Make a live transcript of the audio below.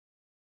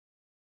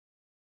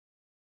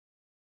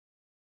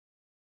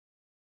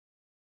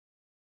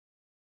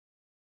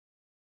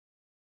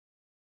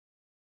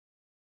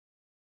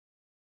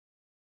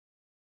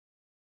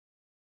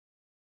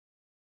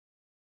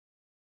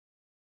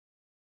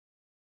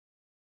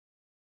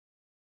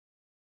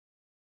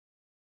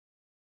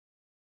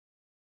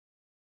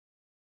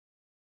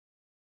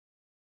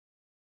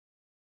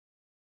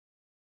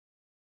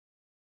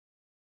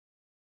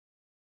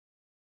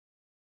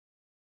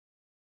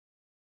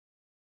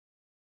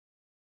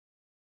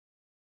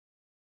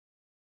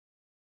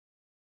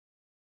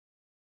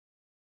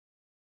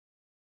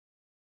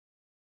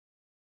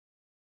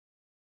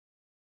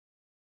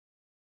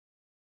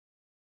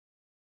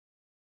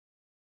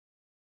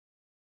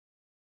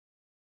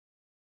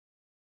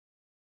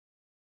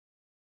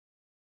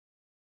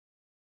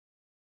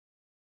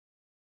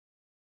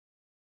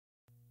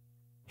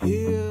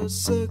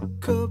Here's a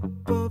cup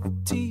of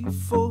tea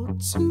for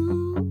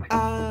two.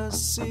 I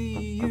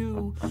see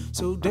you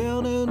so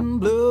down and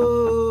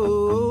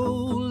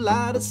blue.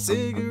 Light a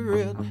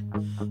cigarette,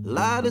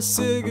 light a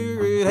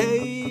cigarette.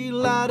 Hey,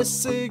 light a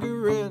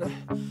cigarette,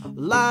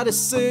 light a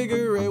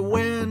cigarette.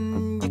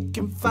 When you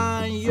can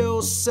find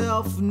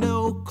yourself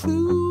no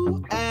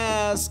clue,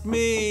 ask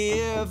me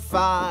if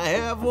I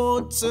have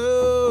one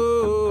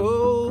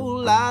too.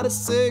 Light a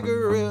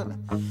cigarette,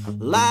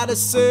 light a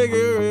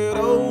cigarette.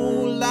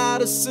 Oh,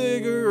 light a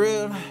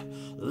cigarette,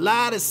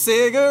 light a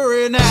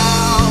cigarette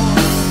now.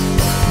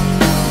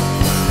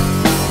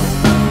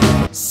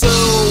 So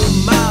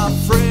my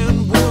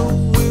friend,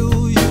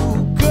 will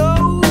you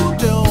go?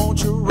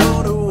 Don't you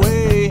run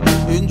away,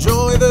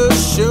 enjoy the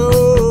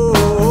show.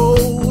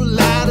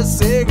 Light a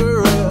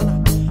cigarette,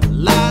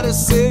 light a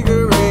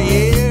cigarette.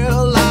 Yeah,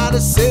 light a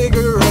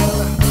cigarette,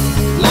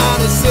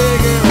 light a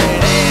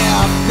cigarette.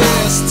 If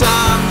this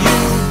time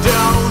you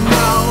don't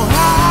know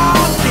how,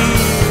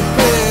 keep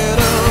it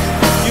up,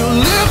 you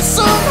live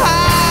somehow.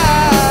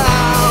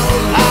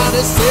 Light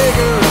a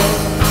cigarette,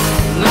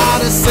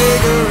 light a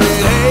cigarette.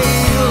 Hey,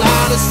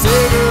 light a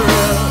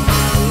cigarette,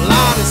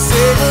 light a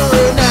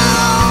cigarette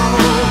now.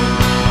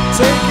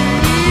 Take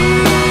it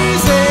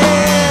easy,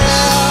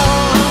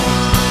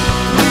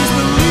 please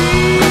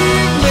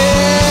believe me.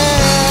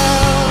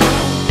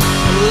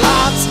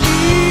 Life's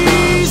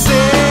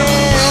easy,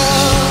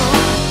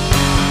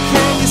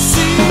 can you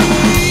see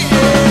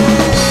it?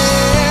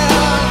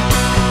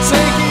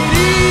 Take it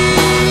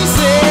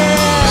easy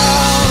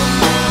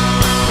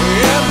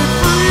and be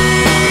free.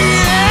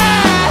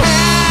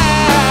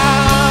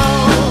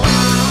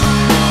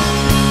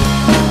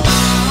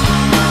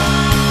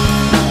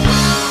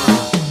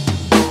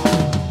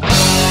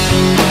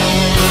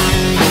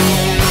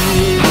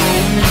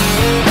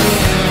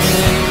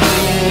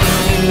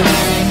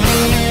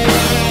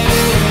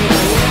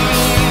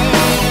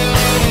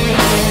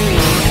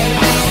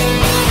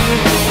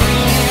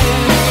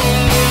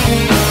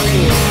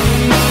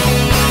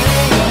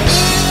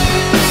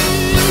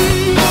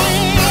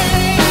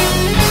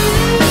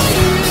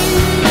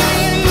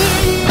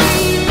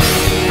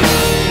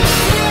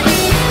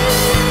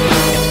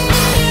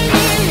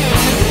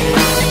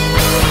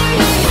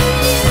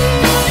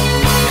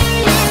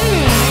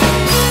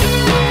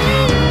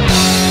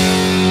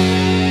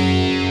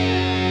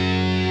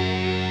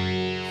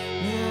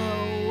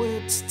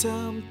 It's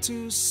time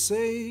to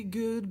say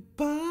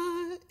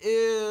goodbye.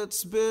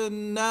 It's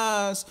been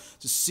nice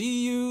to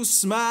see you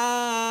smile.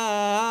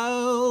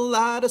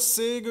 Light a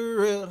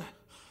cigarette,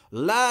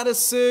 light a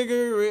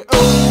cigarette. Oh,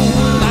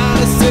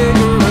 light a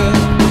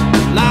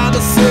cigarette, light a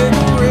cigarette.